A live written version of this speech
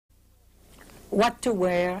what to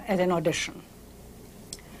wear at an audition.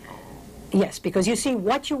 Yes, because you see,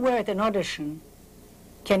 what you wear at an audition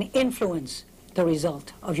can influence the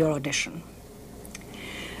result of your audition.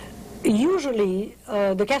 Usually,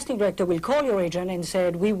 the casting director will call your agent and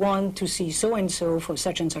said, we want to see so-and-so for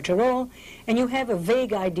such and such a role, and you have a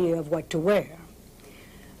vague idea of what to wear.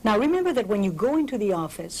 Now, remember that when you go into the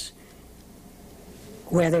office,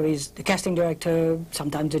 where there is the casting director,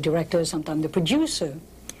 sometimes the director, sometimes the producer,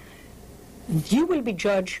 you will be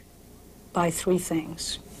judged by three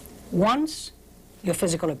things. One, your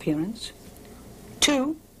physical appearance.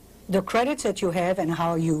 Two, the credits that you have and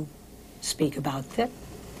how you speak about them.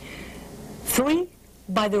 Three,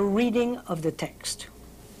 by the reading of the text.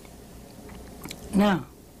 Now,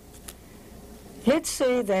 let's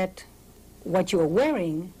say that what you're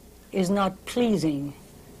wearing is not pleasing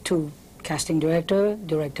to casting director,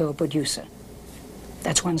 director, or producer.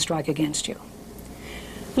 That's one strike against you.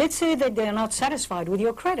 Let's say that they're not satisfied with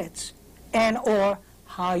your credits and or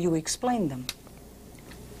how you explain them.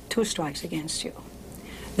 Two strikes against you.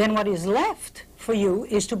 Then what is left for you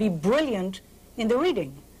is to be brilliant in the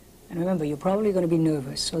reading. And remember, you're probably going to be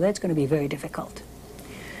nervous, so that's going to be very difficult.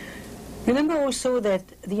 Remember also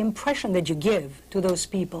that the impression that you give to those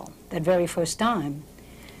people that very first time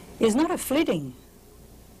is not a fleeting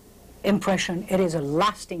impression, it is a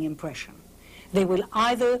lasting impression. They will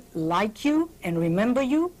either like you and remember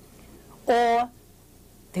you, or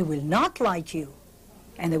they will not like you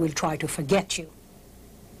and they will try to forget you.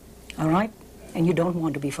 All right? And you don't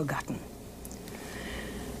want to be forgotten.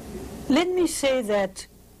 Let me say that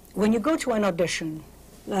when you go to an audition,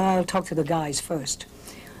 I'll talk to the guys first,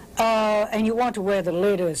 and you want to wear the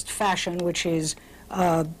latest fashion, which is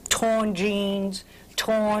torn jeans,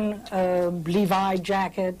 torn Levi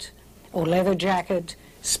jacket or leather jacket,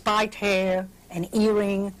 spiked hair, an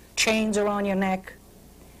earring, chains around your neck.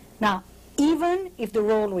 Now, even if the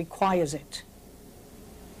role requires it,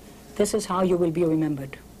 this is how you will be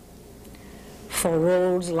remembered. For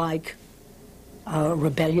roles like a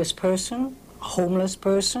rebellious person, homeless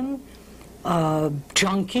person,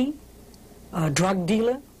 junkie, drug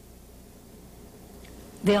dealer.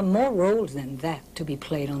 There are more roles than that to be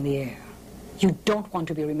played on the air. You don't want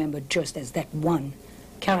to be remembered just as that one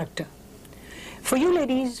character. For you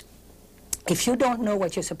ladies, if you don't know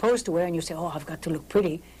what you're supposed to wear and you say, oh, I've got to look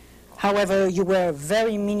pretty, however, you wear a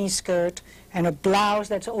very mini skirt and a blouse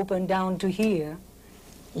that's open down to here,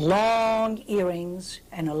 long earrings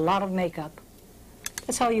and a lot of makeup,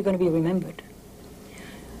 that's how you're going to be remembered.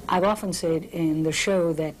 I've often said in the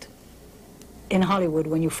show that in Hollywood,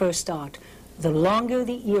 when you first start, the longer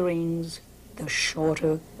the earrings, the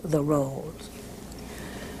shorter the roles.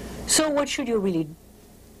 So what should you really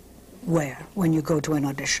wear when you go to an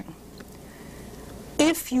audition?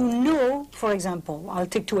 If you know, for example, I'll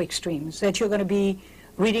take two extremes, that you're going to be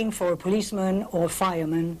reading for a policeman or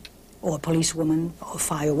fireman or a policewoman or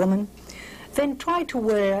firewoman, then try to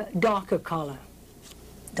wear darker color.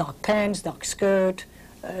 Dark pants, dark skirt,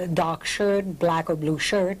 dark shirt, black or blue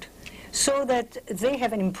shirt, so that they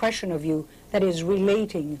have an impression of you that is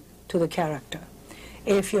relating to the character.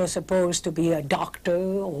 If you're supposed to be a doctor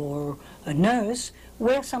or a nurse,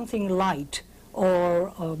 wear something light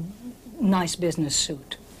or a nice business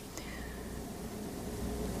suit.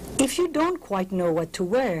 If you don't quite know what to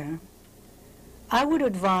wear, I would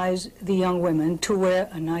advise the young women to wear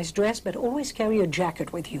a nice dress, but always carry a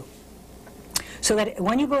jacket with you. So that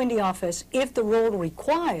when you go in the office, if the role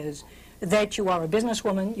requires that you are a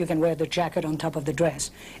businesswoman, you can wear the jacket on top of the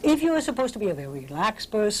dress. If you are supposed to be a very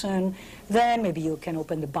relaxed person, then maybe you can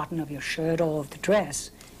open the button of your shirt or of the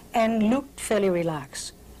dress and look fairly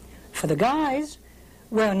relaxed. For the guys,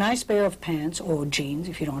 wear a nice pair of pants or jeans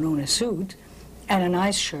if you don't own a suit, and a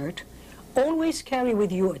nice shirt. Always carry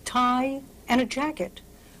with you a tie and a jacket.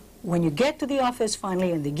 When you get to the office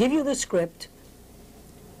finally and they give you the script,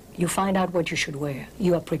 you find out what you should wear.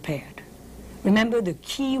 You are prepared. Remember, the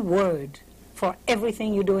key word for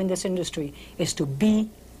everything you do in this industry is to be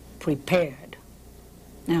prepared.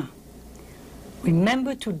 Now,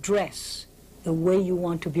 remember to dress the way you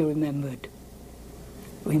want to be remembered.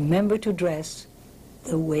 Remember to dress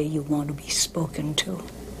the way you want to be spoken to.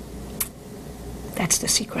 That's the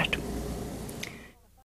secret.